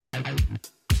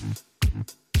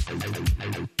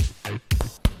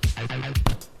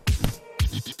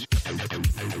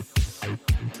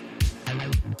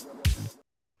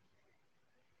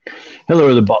Hello,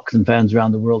 other boxing fans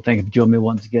around the world. Thank you for joining me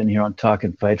once again here on Talk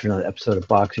and Fight for another episode of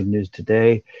Boxing News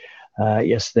Today.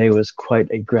 Yesterday was quite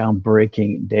a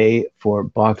groundbreaking day for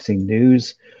boxing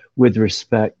news with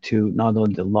respect to not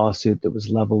only the lawsuit that was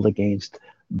leveled against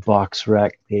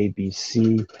BoxRec, the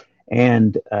ABC,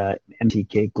 and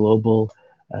MTK Global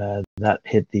that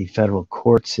hit the federal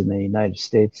courts in the United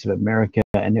States of America,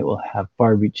 and it will have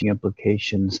far-reaching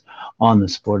implications on the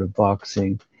sport of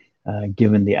boxing.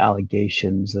 Given the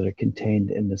allegations that are contained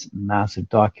in this massive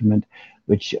document,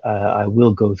 which I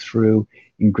will go through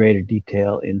in greater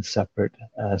detail in separate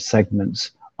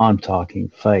segments on Talking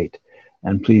Fight.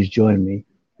 And please join me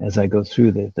as I go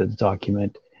through the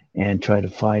document and try to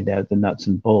find out the nuts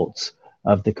and bolts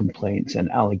of the complaints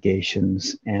and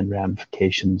allegations and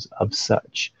ramifications of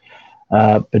such.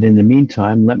 But in the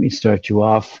meantime, let me start you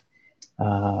off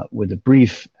with a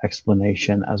brief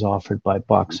explanation as offered by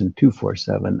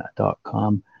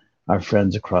Boxing247.com, our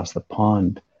friends across the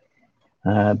pond.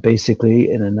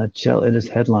 Basically, in a nutshell, it is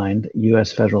headlined,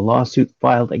 U.S. federal lawsuit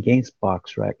filed against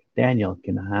BoxRec, Daniel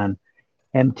Kinahan,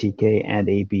 MTK, and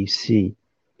ABC.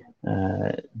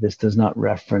 This does not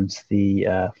reference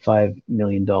the $5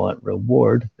 million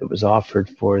reward that was offered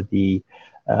for the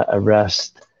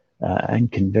arrest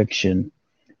and conviction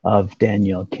of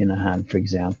Daniel Kinahan, for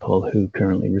example, who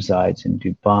currently resides in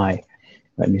Dubai.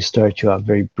 Let me start you off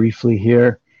very briefly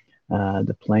here.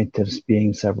 The plaintiffs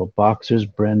being several boxers,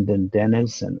 Brendan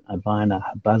Dennis and Ivana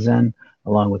Habazan,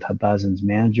 along with Habazan's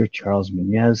manager, Charles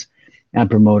Muñez, and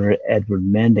promoter Edward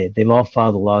Mende. They've all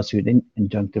filed a lawsuit in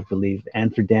injunctive relief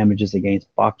and for damages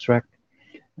against BoxRec,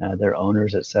 their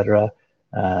owners, etc.,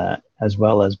 as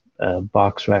well as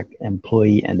BoxRec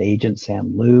employee and agent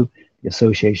Sam Liu, the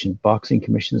Association of Boxing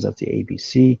Commissions, that's the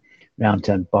ABC, Round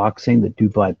 10 Boxing, the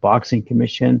Dubai Boxing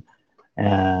Commission,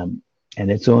 and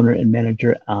its owner and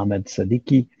manager Ahmed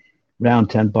Sadiki, Round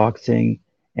 10 Boxing,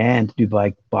 and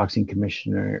Dubai Boxing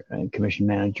Commissioner and Commission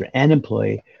Manager and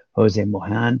employee Jose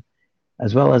Mohan,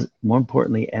 as well as, more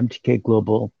importantly, MTK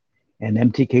Global and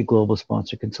MTK Global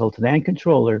sponsor, consultant, and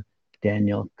controller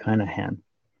Daniel Kinahan.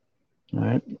 All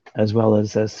right, as well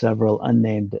as several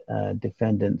unnamed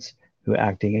defendants who are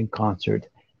acting in concert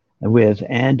with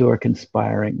and or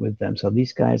conspiring with them. So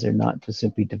these guys are not just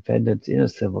simply defendants in a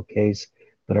civil case,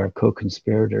 but are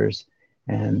co-conspirators.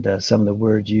 And some of the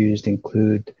words used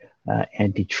include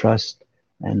antitrust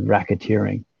and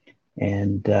racketeering.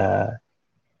 And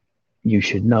you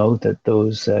should know that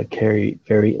those carry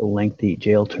very lengthy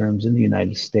jail terms in the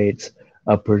United States,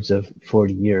 upwards of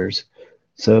 40 years.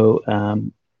 So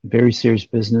very serious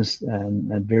business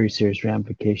and very serious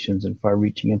ramifications and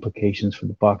far-reaching implications for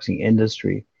the boxing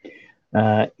industry.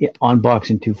 On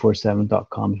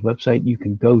Boxing247.com's website, you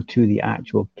can go to the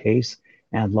actual case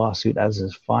and lawsuit as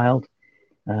is filed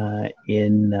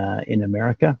in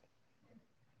America,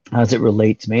 as it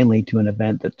relates mainly to an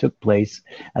event that took place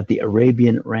at the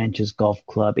Arabian Ranches Golf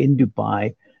Club in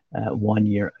Dubai 1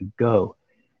 year ago,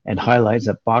 and highlights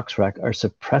that BoxRec are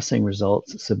suppressing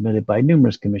results submitted by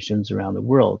numerous commissions around the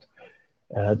world,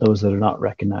 those that are not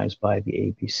recognized by the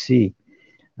ABC.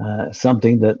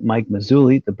 Something that Mike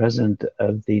Mazzulli, the president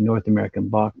of the North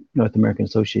American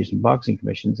Association of Boxing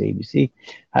Commissions, ABC,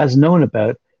 has known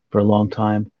about for a long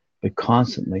time, but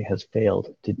constantly has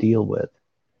failed to deal with,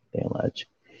 they allege.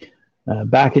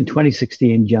 Back in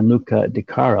 2016, Gianluca Di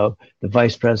Caro, the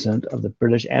vice president of the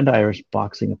British and Irish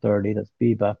Boxing Authority, that's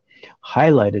BIBA,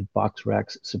 highlighted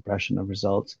BoxRec's suppression of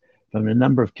results from a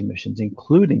number of commissions,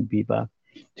 including BIBA,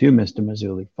 to Mr.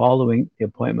 Mazzulli, following the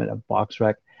appointment of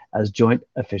BoxRec as joint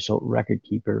official record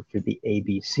keeper for the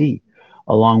ABC,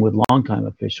 along with longtime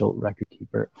official record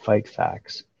keeper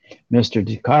FightFacts. Mr.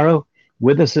 Di Caro,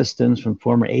 with assistance from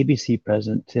former ABC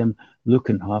president Tim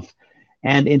Lukenhoff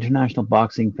and International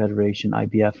Boxing Federation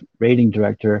IBF rating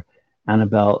director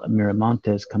Annabelle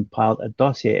Miramontes, compiled a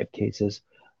dossier of cases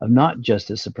of not just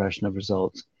the suppression of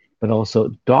results, but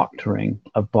also doctoring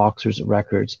of boxers'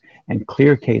 records and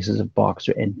clear cases of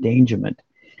boxer endangerment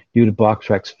due to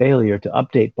BoxRec's failure to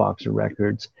update boxer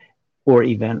records or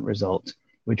event results,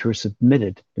 which were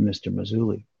submitted to Mr.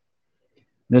 Mazzulli.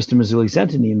 Mr. Mazzulli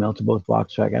sent an email to both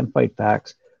BoxRec and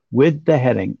FightFacts with the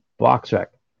heading, BoxRec,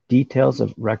 details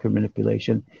of record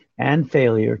manipulation and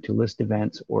failure to list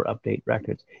events or update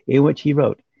records, in which he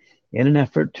wrote, in an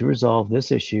effort to resolve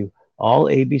this issue, all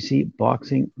ABC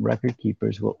boxing record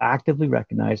keepers will actively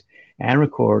recognize and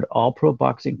record all pro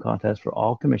boxing contests for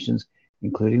all commissions,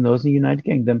 including those in the United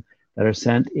Kingdom, that are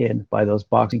sent in by those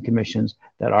boxing commissions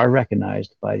that are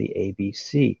recognized by the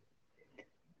ABC.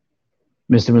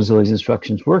 Mr. Mazzulli's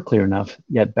instructions were clear enough,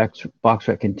 yet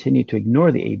BoxRec continued to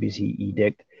ignore the ABC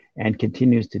edict and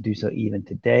continues to do so even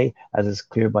today, as is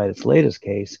clear by its latest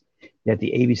case, yet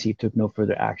the ABC took no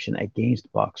further action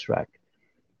against BoxRec.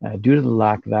 Due to the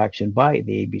lack of action by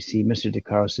the ABC, Mr.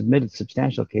 DeCaro submitted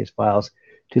substantial case files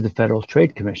to the Federal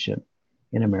Trade Commission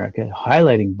in America,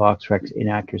 highlighting BoxRec's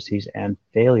inaccuracies and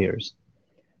failures.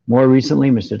 More recently,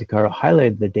 Mr. DeCaro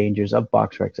highlighted the dangers of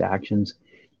BoxRec's actions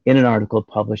in an article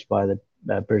published by the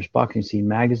British Boxing Scene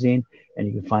magazine, and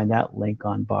you can find that link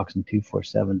on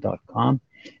boxing247.com.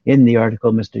 In the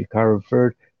article, Mr. DeCaro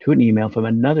referred to an email from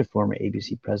another former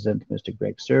ABC president, Mr.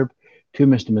 Greg Serb, to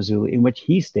Mr. Mazzulli, in which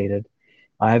he stated,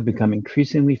 "I have become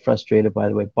increasingly frustrated by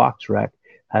the way BoxRec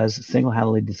has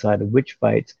single-handedly decided which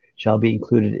fights shall be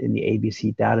included in the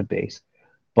ABC database.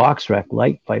 BoxRec,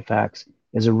 like FightFacts,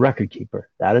 is a record keeper.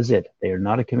 That is it. They are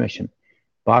not a commission.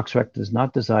 BoxRec does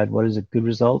not decide what is a good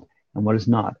result and what is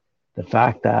not. The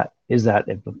fact is that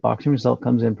if a boxing result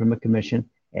comes in from a commission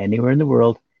anywhere in the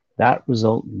world, that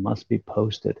result must be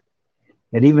posted."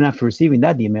 And even after receiving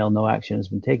that email, no action has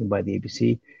been taken by the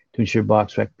ABC to ensure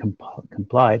BoxRec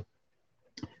complied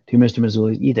to Mr.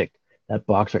 Mazzulli's edict that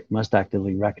BoxRec must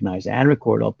actively recognize and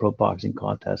record all pro boxing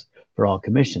contests for all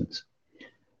commissions.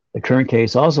 The current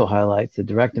case also highlights the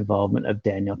direct involvement of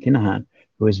Daniel Kinahan,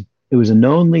 who was a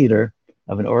known leader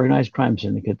of an organized crime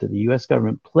syndicate that the U.S.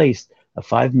 government placed a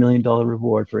 $5 million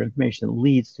reward for information that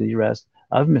leads to the arrest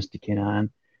of Mr. Kinahan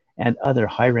and other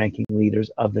high-ranking leaders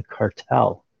of the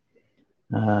cartel.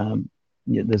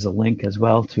 There's a link as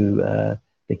well to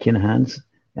the Kinahans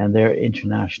and their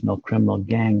international criminal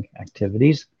gang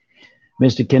activities.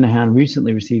 Mr. Kinahan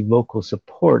recently received vocal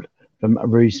support from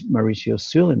Mauricio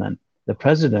Suleiman, the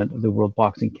president of the World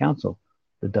Boxing Council,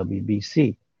 the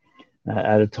WBC,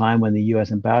 at a time when the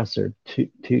U.S. ambassador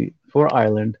for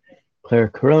Ireland, Claire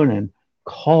Coronan,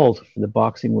 called for the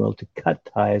boxing world to cut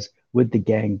ties with the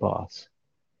gang boss.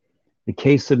 The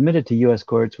case submitted to U.S.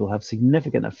 courts will have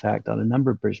significant effect on a number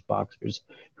of British boxers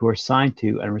who are signed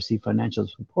to and receive financial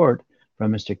support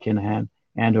from Mr. Kinahan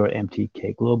and or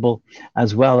MTK Global,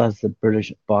 as well as the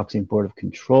British Boxing Board of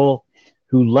Control,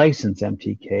 who license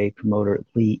MTK promoter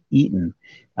Lee Eaton,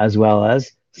 as well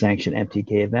as sanction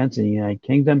MTK events in the United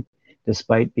Kingdom,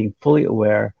 despite being fully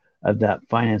aware of that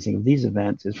financing of these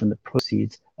events is from the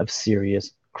proceeds of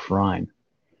serious crime.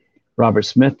 Robert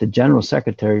Smith, the General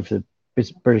Secretary for the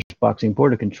British Boxing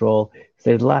Board of Control,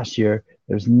 stated last year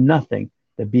there's nothing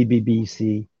the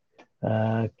BBBC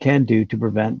can do to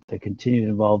prevent the continued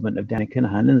involvement of Danny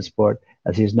Kinahan in the sport,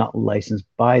 as he is not licensed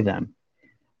by them.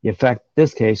 The effect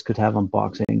this case could have on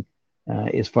boxing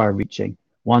is far-reaching,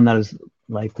 one that is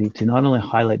likely to not only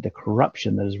highlight the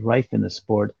corruption that is rife in the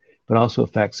sport, but also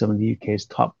affect some of the UK's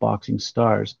top boxing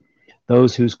stars,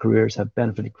 those whose careers have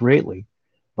benefited greatly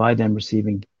by them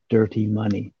receiving dirty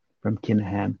money from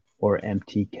Kinahan or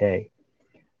MTK.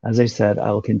 As I said,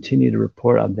 I will continue to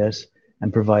report on this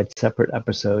and provide separate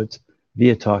episodes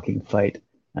via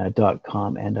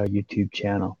TalkingFight.com and our YouTube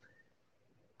channel.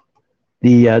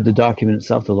 The document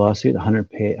itself, the lawsuit,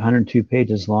 102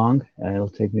 pages long. It'll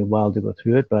take me a while to go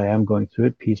through it, but I am going through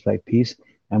it piece by piece,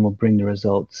 and will bring the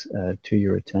results to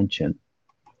your attention.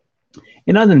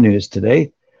 In other news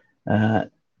today,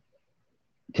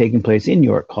 taking place in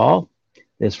York Hall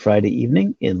this Friday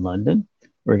evening in London,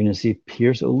 we're going to see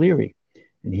Pierce O'Leary,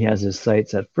 and he has his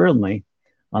sights set firmly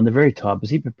on the very top as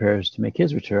he prepares to make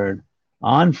his return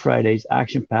on Friday's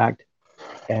action-packed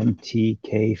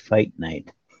MTK Fight Night.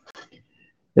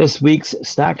 This week's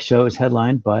Stack Show is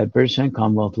headlined by a British and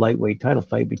Commonwealth lightweight title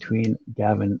fight between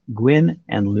Gavin Gwynn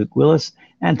and Luke Willis,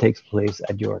 and takes place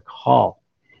at York Hall.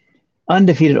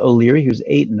 Undefeated O'Leary, who's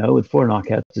 8-0 with 4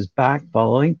 knockouts, is back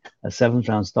following a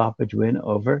 7th-round stoppage win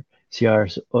over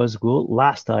Cyrus Ozgul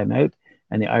last time out,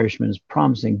 and the Irishman is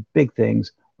promising big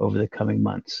things over the coming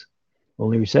months.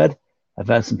 O'Leary said, "I've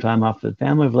had some time off with the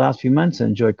family over the last few months and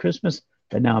enjoyed Christmas,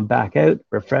 but now I'm back out,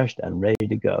 refreshed and ready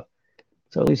to go."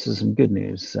 So at least there's some good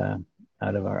news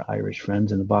out of our Irish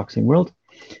friends in the boxing world.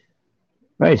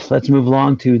 Right, let's move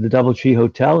along to the Doubletree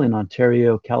Hotel in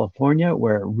Ontario, California,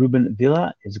 where Ruben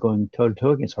Villa is going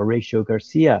toe-to-toe against Horatio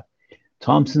Garcia.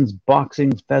 Thompson's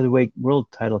boxing featherweight world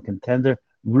title contender,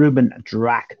 Ruben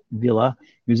Drac Villa,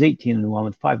 who's 18-1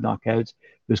 with 5 knockouts,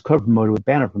 who's co-promoted with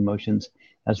Banner Promotions,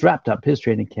 has wrapped up his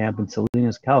training camp in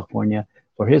Salinas, California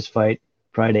for his fight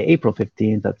Friday, April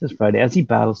 15th, that's this Friday, as he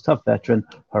battles tough veteran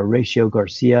Horatio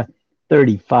Garcia,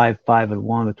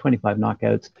 35-5-1 with 25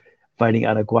 knockouts, fighting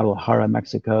out of Guadalajara,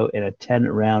 Mexico in a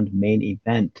 10-round main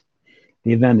event.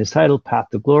 The event is titled Path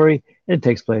to Glory. It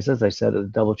takes place, as I said,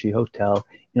 at the Doubletree Hotel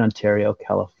in Ontario,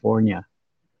 California.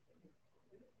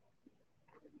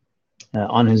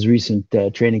 On his recent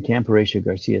training camp, Horacio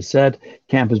Garcia said,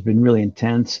 camp has been really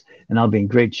intense and I'll be in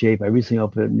great shape. I recently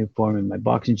opened a new form in my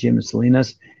boxing gym in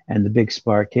Salinas, and the big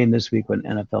spar came this week when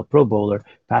NFL Pro Bowler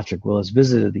Patrick Willis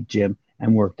visited the gym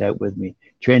and worked out with me.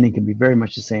 Training can be very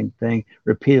much the same thing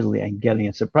repeatedly, and getting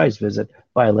a surprise visit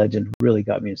by a legend really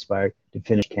got me inspired to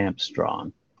finish camp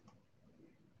strong.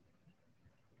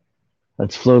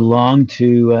 Let's float along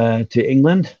to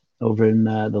England, over in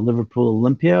the Liverpool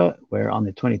Olympia, where on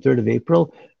the 23rd of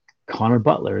April, Connor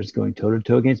Butler is going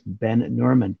toe-to-toe against Ben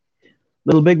Norman.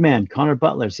 Little big man, Connor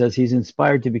Butler, says he's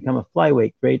inspired to become a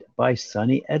flyweight great by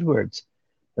Sonny Edwards.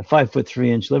 The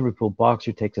 5'3" Liverpool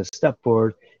boxer takes a step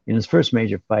forward in his first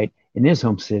major fight in his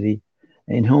home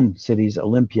city's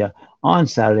Olympia on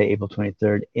Saturday, April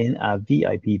 23rd, in a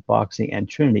VIP Boxing and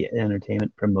Trinity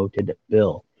Entertainment promoted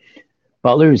bill.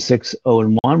 Butler is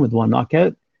 6-0-1 with one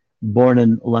knockout. Born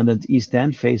in London's East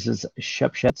End, faces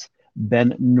Shepshet's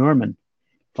Ben Norman,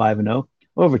 5-0,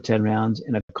 over 10 rounds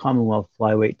in a Commonwealth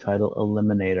flyweight title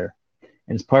eliminator.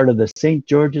 And it's part of the St.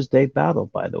 George's Day battle,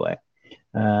 by the way,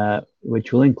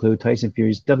 which will include Tyson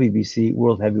Fury's WBC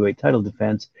World Heavyweight title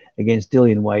defense against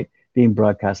Dillian Whyte, being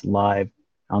broadcast live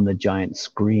on the giant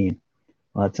screen.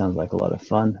 Well, that sounds like a lot of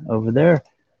fun over there.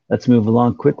 Let's move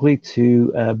along quickly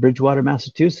to Bridgewater,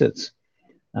 Massachusetts,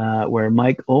 where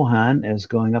Mike Ohan is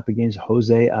going up against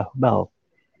Jose Abel.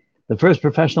 The first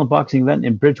professional boxing event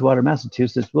in Bridgewater,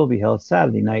 Massachusetts will be held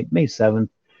Saturday night, May 7th,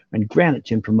 when Granite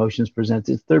Chin Promotions presents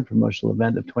its third promotional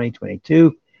event of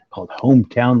 2022 called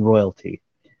Hometown Royalty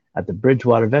at the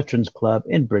Bridgewater Veterans Club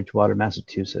in Bridgewater,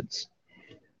 Massachusetts.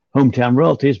 Hometown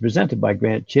Royalty is presented by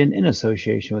Granite Chin in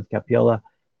association with Capiola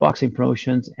Boxing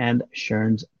Promotions and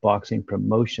Shearns Boxing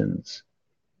Promotions.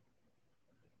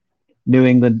 New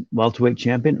England welterweight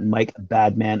champion Mike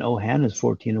Badman Ohan is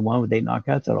 14-1 with 8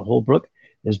 knockouts out of Holbrook,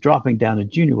 is dropping down to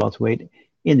junior welterweight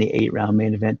in the 8-round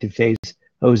main event to face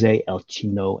Jose El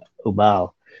Chino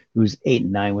Obal, who's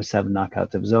 8-9 with 7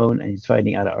 knockouts of his own, and he's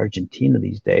fighting out of Argentina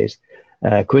these days.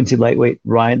 Quincy lightweight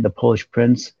Ryan, the Polish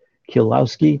Prince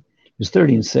Kielowski, who's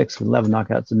 30-6 with 11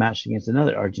 knockouts, a match against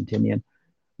another Argentinian,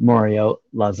 Mario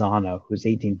Lozano, who's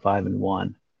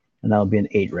 18-5-1, and that'll be an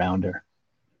 8-rounder.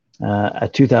 A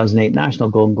 2008 National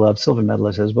Golden Glove silver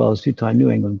medalist, as well as 2-time New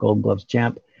England Golden Gloves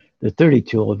champ, the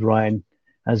 32-year-old Ryan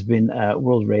has been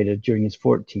world rated during his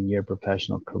 14-year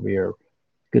professional career.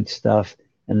 Good stuff.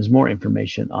 And there's more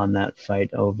information on that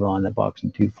fight over on the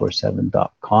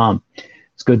boxing247.com.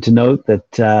 It's good to note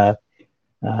that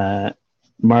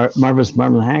Marvelous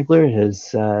Marvin Hagler,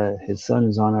 his son,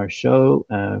 is on our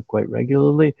show quite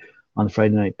regularly on the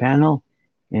Friday night panel,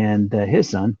 and his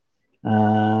son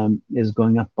is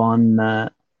going up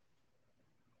on.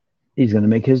 He's going to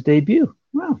make his debut.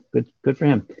 Wow, good for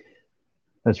him.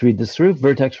 Let's read this through.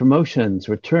 Vertex Promotions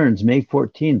returns May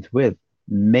 14th with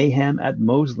Mayhem at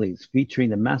Mosley's,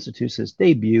 featuring the Massachusetts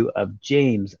debut of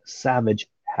James Savage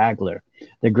Hagler,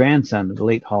 the grandson of the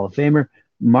late Hall of Famer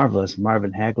Marvelous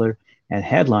Marvin Hagler, and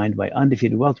headlined by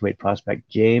undefeated welterweight prospect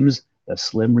James the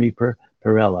Slim Reaper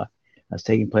Perella. That's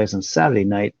taking place on Saturday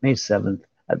night, May 7th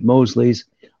at Mosley's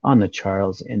on the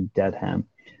Charles in Dedham.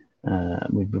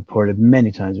 We've reported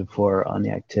many times before on the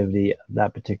activity of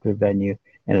that particular venue,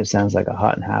 and it sounds like a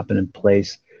hot and happening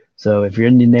place. So if you're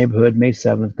in the neighborhood, May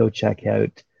 7th, go check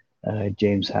out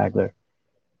James Hagler.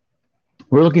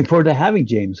 We're looking forward to having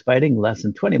James fighting less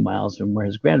than 20 miles from where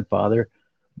his grandfather,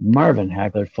 Marvin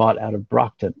Hagler, fought out of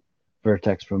Brockton.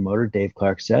 Vertex promoter Dave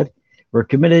Clark said, "We're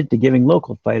committed to giving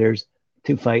local fighters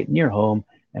to fight near home,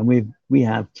 and we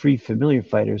have 3 familiar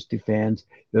fighters to fans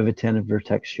who have attended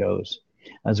Vertex shows,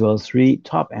 as well as 3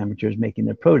 top amateurs making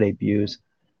their pro debuts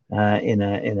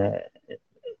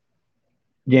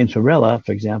James Perella,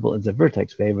 for example, is a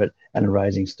Vertex favorite and a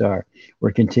rising star.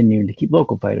 We're continuing to keep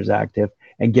local fighters active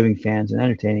and giving fans an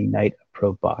entertaining night of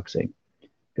pro boxing."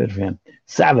 Good for him.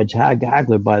 Savage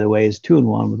Hagler, by the way, is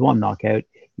 2-1 with 1 knockout.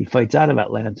 He fights out of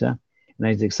Atlanta, and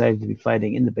he's excited to be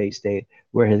fighting in the Bay State,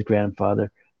 where his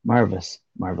grandfather,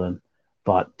 Marvin,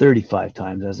 fought 35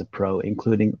 times as a pro,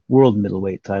 including world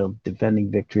middleweight title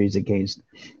defending victories against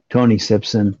Tony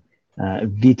Simpson,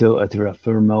 Vito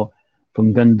Aturafurmo,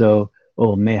 Fungundo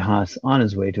Mejas, on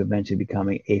his way to eventually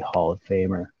becoming a Hall of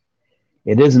Famer.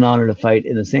 "It is an honor to fight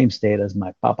in the same state as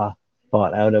my papa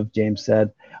fought out of," James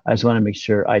said. "I just want to make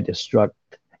sure I destruct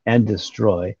and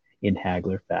destroy in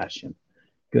Hagler fashion."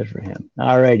 Good for him.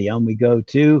 All righty, on we go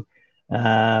to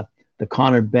the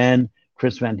Conor Benn,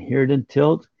 Chris Van Heerden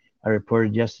tilt. I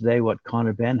reported yesterday what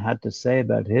Conor Benn had to say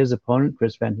about his opponent,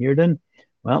 Chris Van Heerden.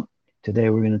 Well,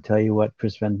 Today, we're going to tell you what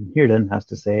Chris Van Heerden has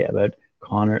to say about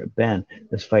Conor Benn.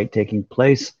 This fight taking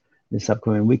place this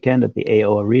upcoming weekend at the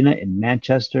AO Arena in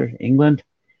Manchester, England.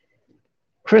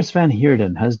 Chris Van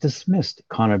Heerden has dismissed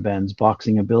Conor Benn's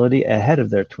boxing ability ahead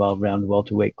of their 12-round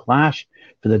welterweight clash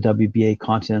for the WBA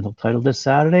Continental title this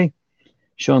Saturday,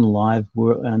 shown live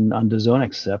and on DAZN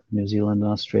except New Zealand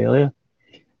and Australia,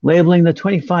 labeling the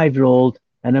 25-year-old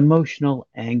an emotional,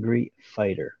 angry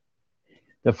fighter.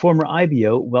 The former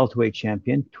IBO welterweight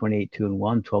champion,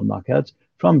 28-2-1, 12 knockouts,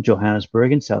 from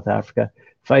Johannesburg in South Africa,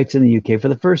 fights in the UK for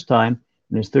the first time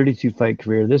in his 32-fight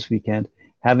career this weekend,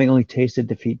 having only tasted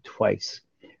defeat twice,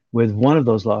 with one of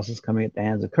those losses coming at the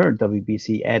hands of current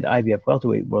WBC and IBF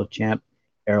welterweight world champ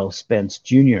Errol Spence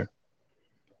Jr.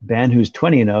 Benn, who's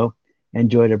 20-0,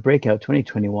 enjoyed a breakout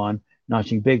 2021,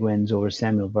 notching big wins over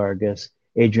Samuel Vargas,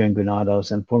 Adrian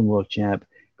Granados, and former world champ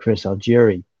Chris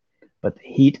Algieri. But the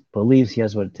Heat believes he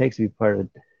has what it takes to be part of it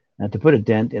and to put a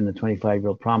dent in the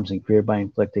 25-year-old promising career by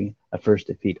inflicting a first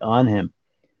defeat on him.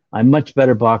 I'm a much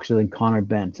better boxer than Conor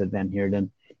Benn, said Van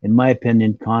Heerden. In my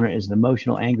opinion, Conor is an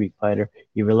emotional, angry fighter.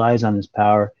 He relies on his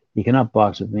power. He cannot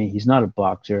box with me. He's not a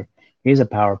boxer. He's a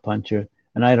power puncher,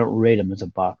 and I don't rate him as a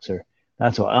boxer.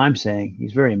 That's what I'm saying.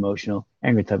 He's very emotional,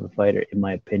 angry type of fighter, in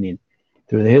my opinion.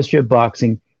 Through the history of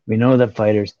boxing, we know that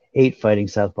fighters hate fighting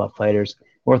southpaw fighters.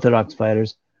 Orthodox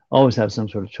fighters always have some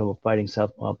sort of trouble fighting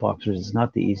southpaw boxers. It's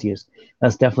not the easiest.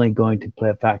 That's definitely going to play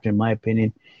a factor, in my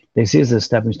opinion. They see it as a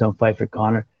stepping stone fight for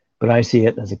Conor, but I see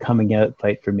it as a coming out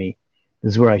fight for me.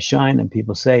 This is where I shine, and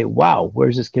people say, wow,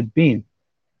 where's this kid been?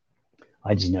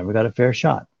 I just never got a fair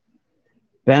shot.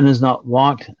 Ben has not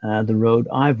walked the road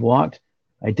I've walked.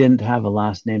 I didn't have a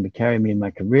last name to carry me in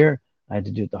my career. I had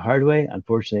to do it the hard way.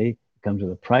 Unfortunately, it comes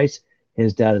with a price.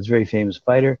 His dad is a very famous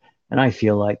fighter, and I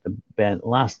feel like the Ben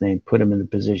last name put him in a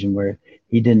position where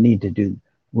he didn't need to do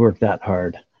work that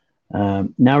hard.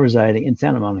 Now residing in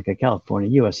Santa Monica, California,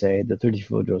 USA, the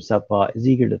 34-year-old southpaw is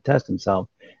eager to test himself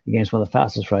against one of the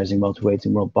fastest rising welterweights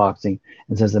in world boxing,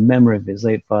 and says the memory of his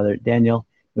late father, Daniel,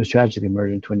 who was tragically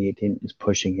murdered in 2018, is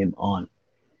pushing him on.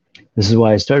 This is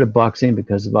why I started boxing,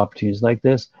 because of opportunities like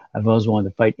this. I've always wanted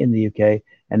to fight in the UK,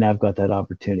 and now I've got that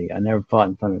opportunity. I never fought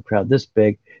in front of a crowd this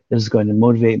big. This is going to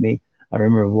motivate me. I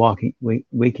remember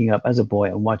waking up as a boy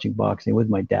and watching boxing with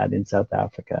my dad in South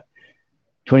Africa.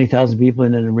 20,000 people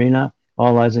in an arena,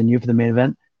 all eyes on you for the main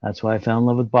event. That's why I fell in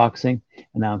love with boxing,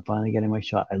 and now I'm finally getting my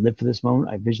shot. I live for this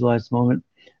moment. I visualize this moment,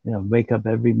 and I wake up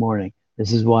every morning.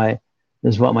 This is what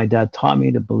my dad taught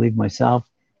me, to believe myself.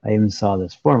 I even saw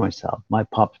this for myself. My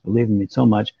pops believed in me so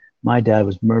much. My dad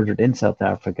was murdered in South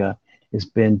Africa. It's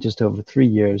been just over 3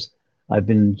 years. I've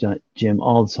been in the gym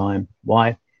all the time.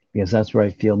 Why? Because that's where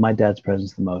I feel my dad's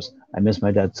presence the most. I miss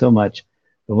my dad so much,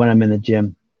 but when I'm in the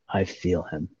gym, I feel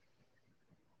him.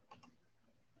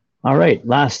 All right,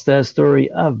 last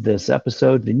story of this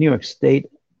episode. The New York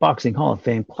State Boxing Hall of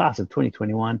Fame class of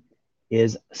 2021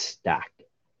 is stacked,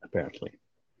 apparently.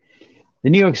 The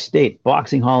New York State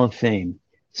Boxing Hall of Fame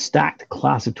stacked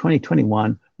class of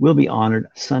 2021 will be honored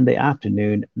Sunday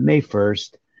afternoon, May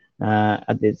 1st,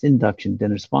 at its induction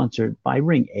dinner sponsored by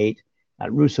Ring 8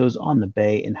 at Russo's on the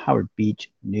Bay in Howard Beach,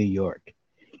 New York.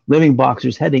 Living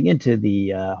boxers heading into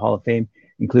the Hall of Fame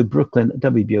include Brooklyn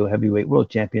WBO heavyweight world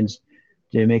champions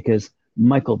Jamaica's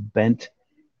Michael Bent,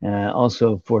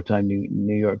 also four-time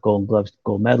New York Golden Gloves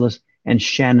gold medalist, and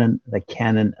Shannon the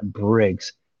Cannon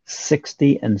Briggs,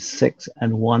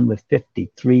 60-6-1 with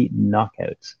 53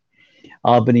 knockouts.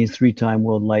 Albany's three-time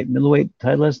world light middleweight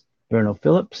titleist Berno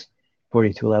Phillips,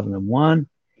 42-11-1.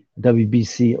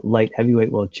 WBC light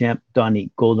heavyweight world champ Donnie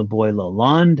Golden Boy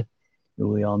Lalonde, who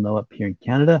we all know up here in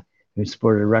Canada, who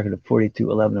sported a record of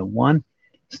 42-11-1.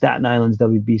 Staten Island's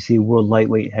WBC world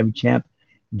lightweight heavy champ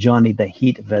Johnny the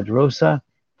Heat Vedrosa,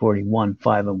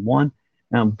 41-5-1.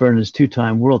 Mount Vernon's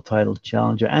two-time world title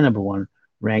challenger and number one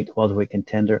ranked welterweight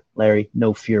contender Larry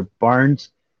No Fear Barnes,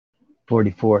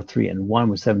 44-3-1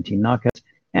 with 17 knockouts.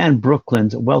 And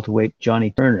Brooklyn's welterweight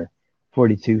Johnny Turner,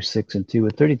 42-6-2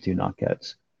 with 32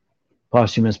 knockouts.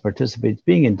 Posthumous participants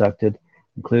being inducted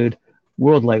include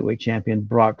world lightweight champion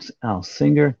Brock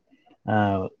Alsinger,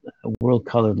 world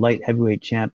colored light heavyweight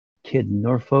champ Kid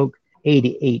Norfolk,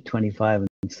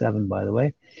 88-25-7, by the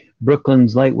way.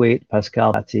 Brooklyn's lightweight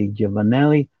Pascal Patsy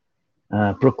Giovanelli,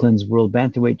 Brooklyn's world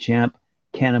bantamweight champ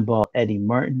Cannonball Eddie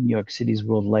Martin, New York City's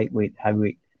world lightweight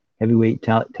heavyweight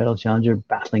title challenger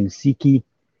Battling Siki,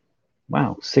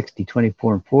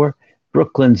 60-24-4.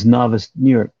 Brooklyn's novice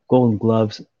New York Golden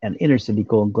Gloves and Inner City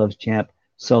Golden Gloves champ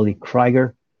Sully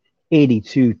Krieger,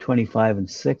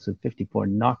 82-25-6 with 54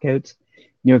 knockouts.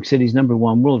 New York City's number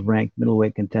one world ranked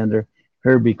middleweight contender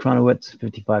Herbie Kronowitz,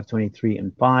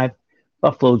 55-23-5.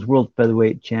 Buffalo's world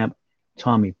featherweight champ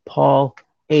Tommy Paul,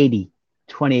 80,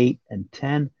 28, and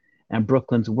 10, and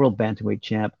Brooklyn's world bantamweight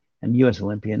champ and U.S.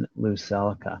 Olympian Lou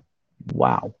Salica.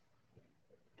 Wow.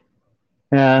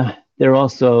 There are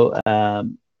also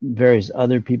various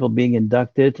other people being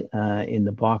inducted in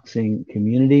the boxing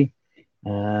community.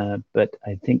 But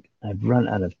I think I've run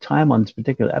out of time on this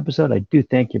particular episode. I do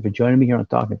thank you for joining me here on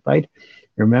Talk and Fight.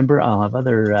 Remember, I'll have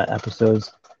other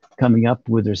episodes coming up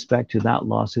with respect to that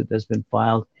lawsuit that's been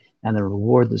filed and the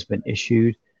reward that's been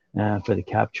issued for the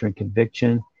capture and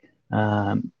conviction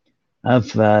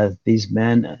of these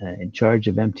men in charge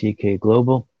of MTK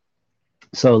Global.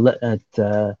 So at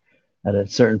a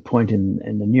certain point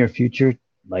in the near future,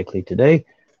 likely today,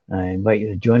 I invite you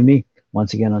to join me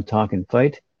once again on Talk and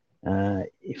Fight.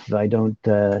 If I don't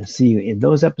see you in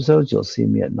those episodes, you'll see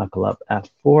me at Knuckle Up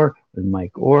F4 with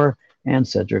Mike Orr and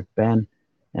Cedric Ben.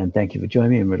 And thank you for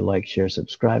joining me. Remember to like, share,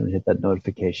 subscribe, and hit that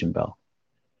notification bell.